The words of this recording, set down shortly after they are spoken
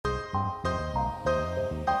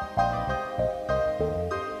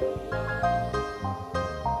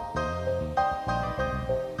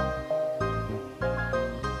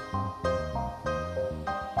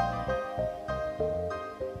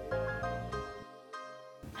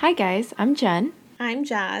Hi guys, I'm Jen. I'm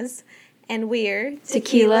Jazz, and we're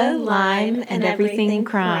Tequila, Lime, and Everything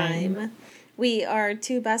Crime. We are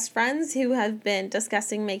two best friends who have been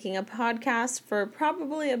discussing making a podcast for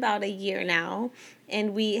probably about a year now,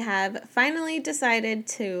 and we have finally decided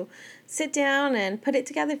to sit down and put it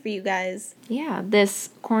together for you guys. Yeah, this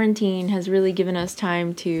quarantine has really given us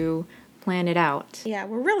time to plan it out. Yeah,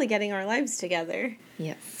 we're really getting our lives together.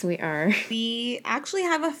 Yes, we are. We actually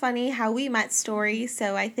have a funny how we met story,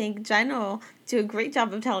 so I think Jen will do a great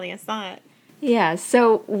job of telling us that. Yeah,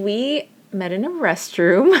 so we met in a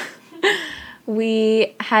restroom.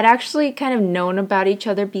 We had actually kind of known about each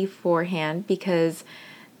other beforehand because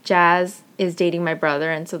Jazz is dating my brother,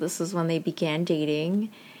 and so this was when they began dating.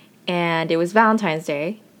 And it was Valentine's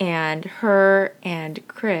Day, and her and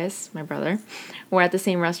Chris, my brother, were at the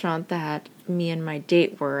same restaurant that me and my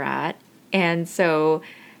date were at. And so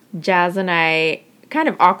Jazz and I kind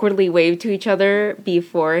of awkwardly waved to each other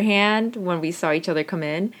beforehand when we saw each other come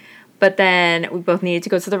in. But then we both needed to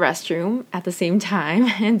go to the restroom at the same time.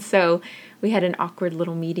 And so we had an awkward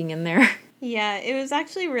little meeting in there. Yeah, it was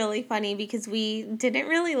actually really funny because we didn't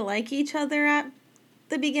really like each other at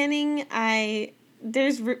the beginning.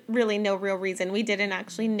 There's really no real reason. We didn't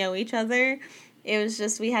actually know each other. It was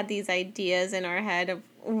just we had these ideas in our head of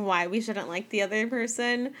why we shouldn't like the other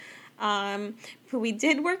person. But we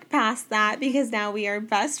did work past that because now we are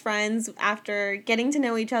best friends. After getting to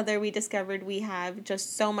know each other, we discovered we have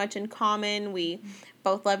just so much in common. We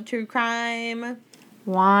both love true crime.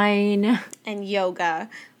 Wine. And yoga.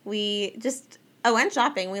 And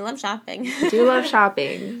shopping. We love shopping. We do love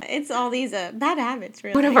shopping. It's all these bad habits,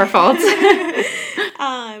 really. One of our faults.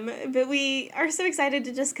 But we are so excited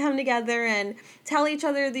to just come together and tell each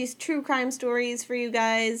other these true crime stories for you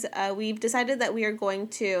guys. We've decided that we are going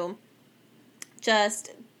to just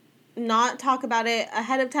not talk about it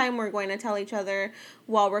ahead of time. We're going to tell each other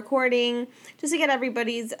while recording just to get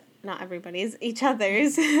each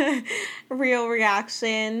other's real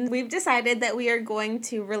reaction. We've decided that we are going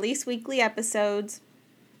to release weekly episodes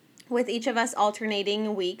with each of us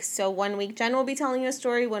alternating weeks. So one week Jen will be telling you a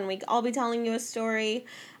story, one week I'll be telling you a story.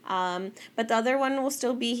 But the other one will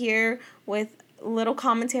still be here with little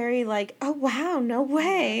commentary like, oh wow, no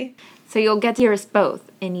way. So you'll get to hear us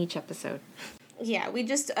both in each episode. Yeah, we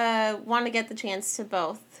just want to get the chance to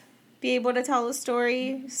both be able to tell a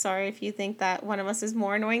story. Sorry if you think that one of us is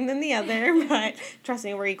more annoying than the other, but trust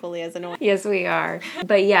me, we're equally as annoying. Yes, we are.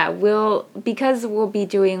 But yeah, because we'll be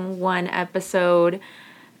doing one episode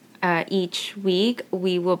each week,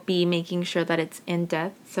 we will be making sure that it's in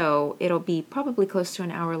depth, so it'll be probably close to an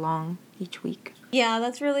hour long each week. Yeah,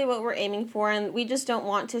 that's really what we're aiming for, and we just don't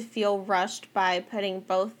want to feel rushed by putting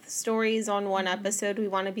both stories on one episode. We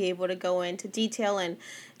want to be able to go into detail and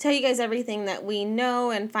tell you guys everything that we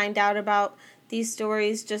know and find out about these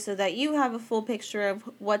stories just so that you have a full picture of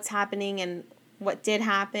what's happening and what did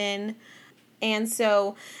happen. And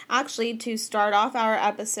so, actually, to start off our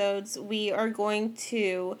episodes, we are going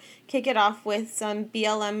to kick it off with some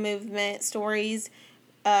BLM movement stories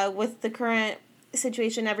with the current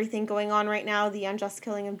situation, everything going on right now, the unjust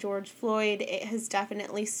killing of George Floyd. It has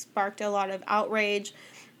definitely sparked a lot of outrage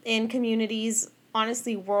in communities,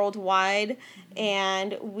 honestly, worldwide,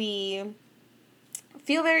 and we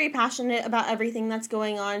feel very passionate about everything that's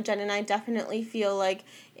going on. Jen and I definitely feel like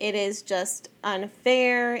it is just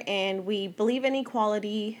unfair, and we believe in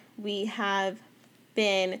equality. We have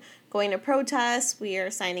been going to protests, we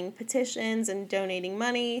are signing petitions and donating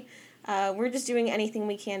money. We're just doing anything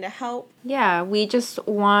we can to help. Yeah, we just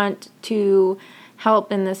want to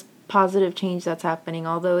help in this positive change that's happening.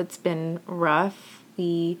 Although it's been rough,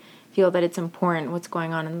 we feel that it's important what's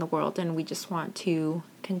going on in the world, and we just want to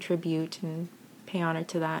contribute and pay honor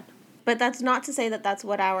to that. But that's not to say that that's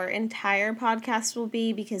what our entire podcast will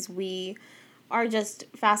be, because we are just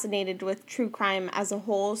fascinated with true crime as a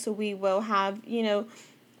whole. So we will have,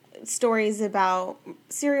 stories about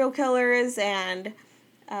serial killers and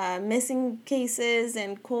missing cases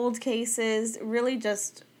and cold cases, really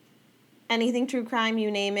just anything true crime, you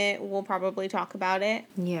name it, we'll probably talk about it.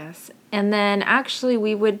 Yes. And then actually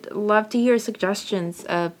we would love to hear suggestions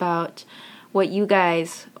about what you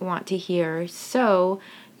guys want to hear. So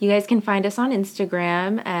you guys can find us on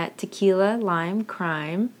Instagram at Tequila Lime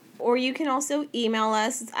Crime. Or you can also email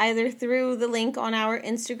us either through the link on our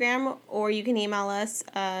Instagram, or you can email us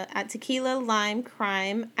at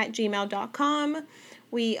tequilalimecrime@gmail.com.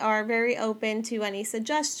 We are very open to any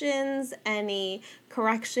suggestions, any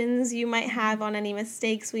corrections you might have on any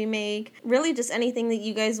mistakes we make. Really just anything that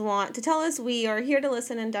you guys want to tell us. We are here to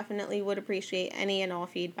listen and definitely would appreciate any and all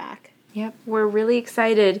feedback. Yep, we're really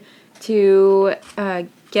excited to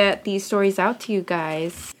get these stories out to you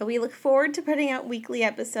guys. We look forward to putting out weekly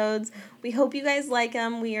episodes. We hope you guys like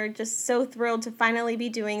them. We are just so thrilled to finally be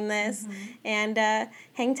doing this. And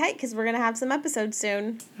hang tight because we're going to have some episodes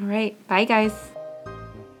soon. All right, bye guys.